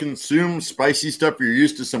people that consume spicy stuff, you're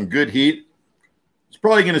used to some good heat, it's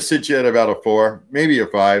probably going to sit you at about a 4, maybe a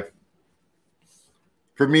 5.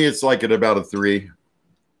 For me, it's like at about a 3.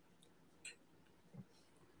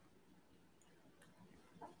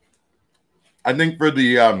 I think for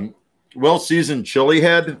the well-seasoned chili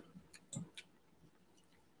head,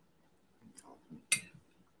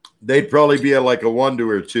 they'd probably be at like a 1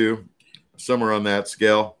 to a 2, somewhere on that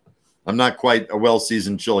scale. I'm not quite a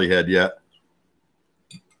well-seasoned chili head yet.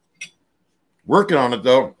 Working on it,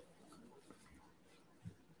 though.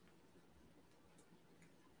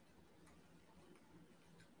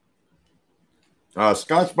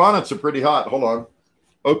 Scotch bonnets are pretty hot. Hold on.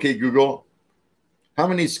 Okay, Google. How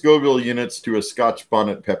many Scoville units to a Scotch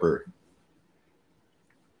bonnet pepper?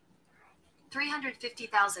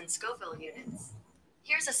 350,000 Scoville units.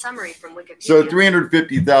 Here's a summary from Wikipedia. So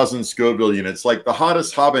 350,000 Scoville units. Like the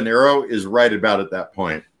hottest habanero is right about at that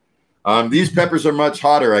point. These peppers are much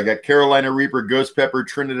hotter. I got Carolina Reaper, Ghost Pepper,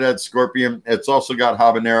 Trinidad Scorpion. It's also got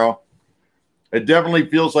habanero. It definitely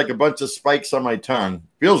feels like a bunch of spikes on my tongue.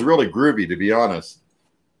 Feels really groovy, to be honest.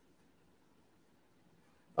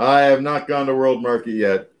 I have not gone to World Market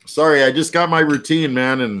yet. Sorry, I just got my routine,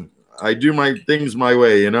 man, and I do my things my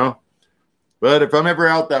way, you know? But if I'm ever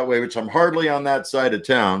out that way, which I'm hardly on that side of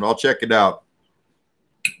town, I'll check it out.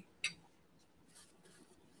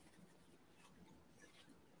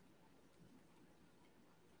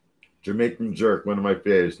 Jamaican jerk, one of my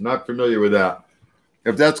faves. Not familiar with that.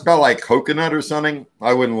 If that's got like coconut or something,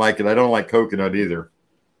 I wouldn't like it. I don't like coconut either.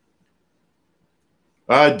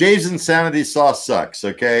 Dave's Insanity sauce sucks,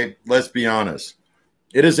 okay? Let's be honest.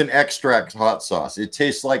 It is an extract hot sauce. It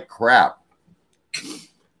tastes like crap.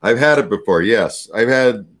 I've had it before, yes. I've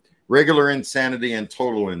had regular Insanity and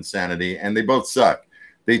Total Insanity, and they both suck.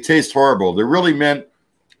 They taste horrible. They're really meant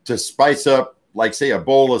to spice up, like, say, a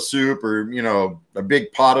bowl of soup or, you know, a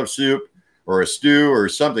big pot of soup or a stew or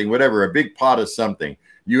something, whatever, a big pot of something.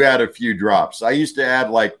 You add a few drops. I used to add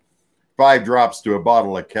like 5 drops to a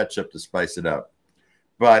bottle of ketchup to spice it up.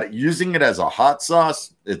 But using it as a hot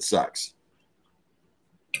sauce, it sucks.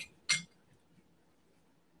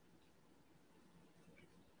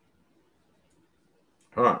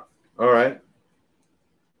 Huh. All right.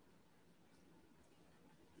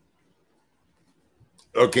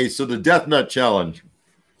 Okay, so the Death Nut Challenge.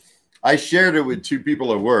 I shared it with 2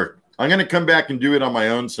 people at work. I'm going to come back and do it on my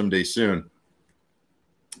own someday soon.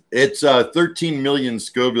 It's 13 million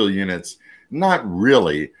Scoville units. Not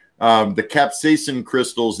really. The capsaicin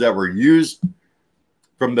crystals that were used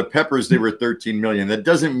from the peppers, they were 13 million. That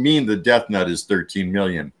doesn't mean the Death Nut is 13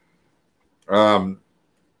 million.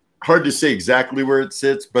 Hard to say exactly where it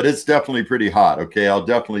sits, but it's definitely pretty hot. Okay, I'll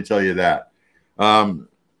definitely tell you that.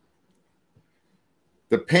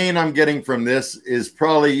 The pain I'm getting from this is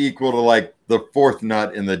probably equal to like the 4th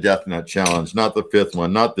nut in the Death Nut Challenge, not the 5th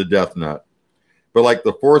one, not the Death Nut. But like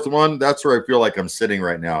the 4th one, that's where I feel like I'm sitting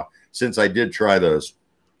right now, since I did try those.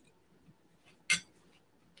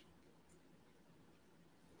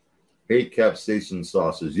 Hate capsaicin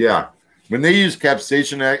sauces. Yeah. When they use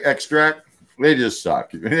capsaicin extract, they just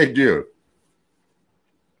suck. They do.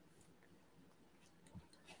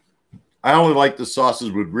 I only like the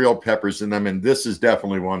sauces with real peppers in them, and this is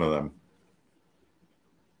definitely one of them.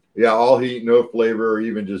 Yeah, all heat, no flavor, or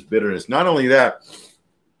even just bitterness. Not only that,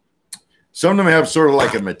 some of them have sort of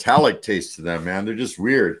like a metallic taste to them, man. They're just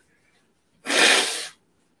weird.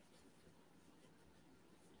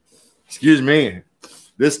 Excuse me.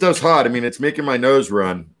 This stuff's hot. I mean, it's making my nose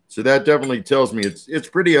run. So that definitely tells me it's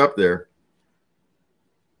pretty up there.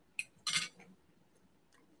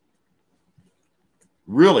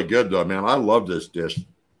 Really good, though, man. I love this dish.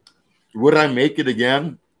 Would I make it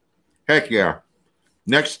again? Heck yeah.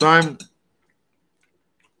 Next time,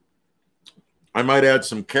 I might add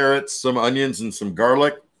some carrots, some onions, and some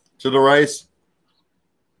garlic to the rice.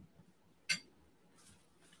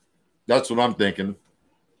 That's what I'm thinking.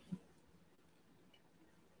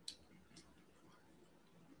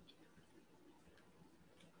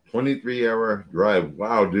 "23-hour drive."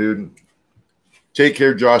 Wow, dude. Take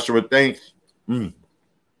care, Joshua. Thanks.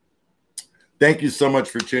 Thank you so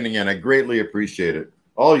much for tuning in. I greatly appreciate it.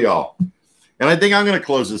 All y'all. And I think I'm going to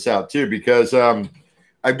close this out too, because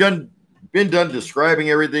I've been done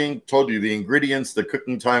describing everything, told you the ingredients, the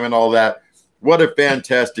cooking time, and all that. What a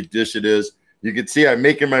fantastic dish it is. You can see I'm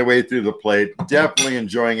making my way through the plate. Definitely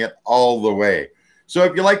enjoying it all the way. So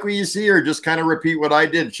if you like what you see, or just kind of repeat what I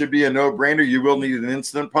did, it should be a no-brainer. You will need an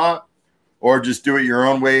Instant Pot, or just do it your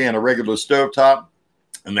own way in a regular stovetop.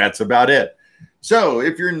 And that's about it. So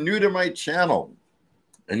if you're new to my channel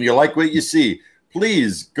and you like what you see,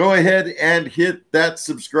 please go ahead and hit that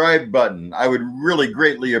subscribe button. I would really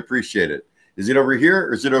greatly appreciate it. Is it over here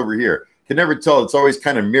or is it over here? Can never tell. It's always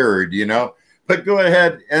kind of mirrored, you know. But go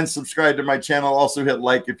ahead and subscribe to my channel. Also hit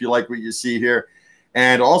like if you like what you see here.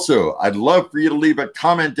 And also, I'd love for you to leave a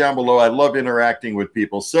comment down below. I love interacting with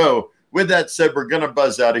people. So with that said, we're going to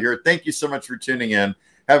buzz out of here. Thank you so much for tuning in.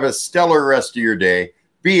 Have a stellar rest of your day.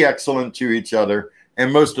 Be excellent to each other.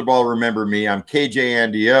 And most of all, remember me. I'm KJ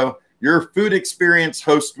Andy O, your food experience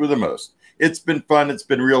host with the most. It's been fun. It's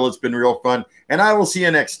been real. It's been real fun. And I will see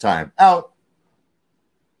you next time. Out.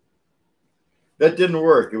 That didn't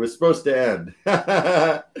work. It was supposed to end.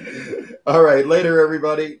 All right. Later,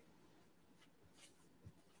 everybody.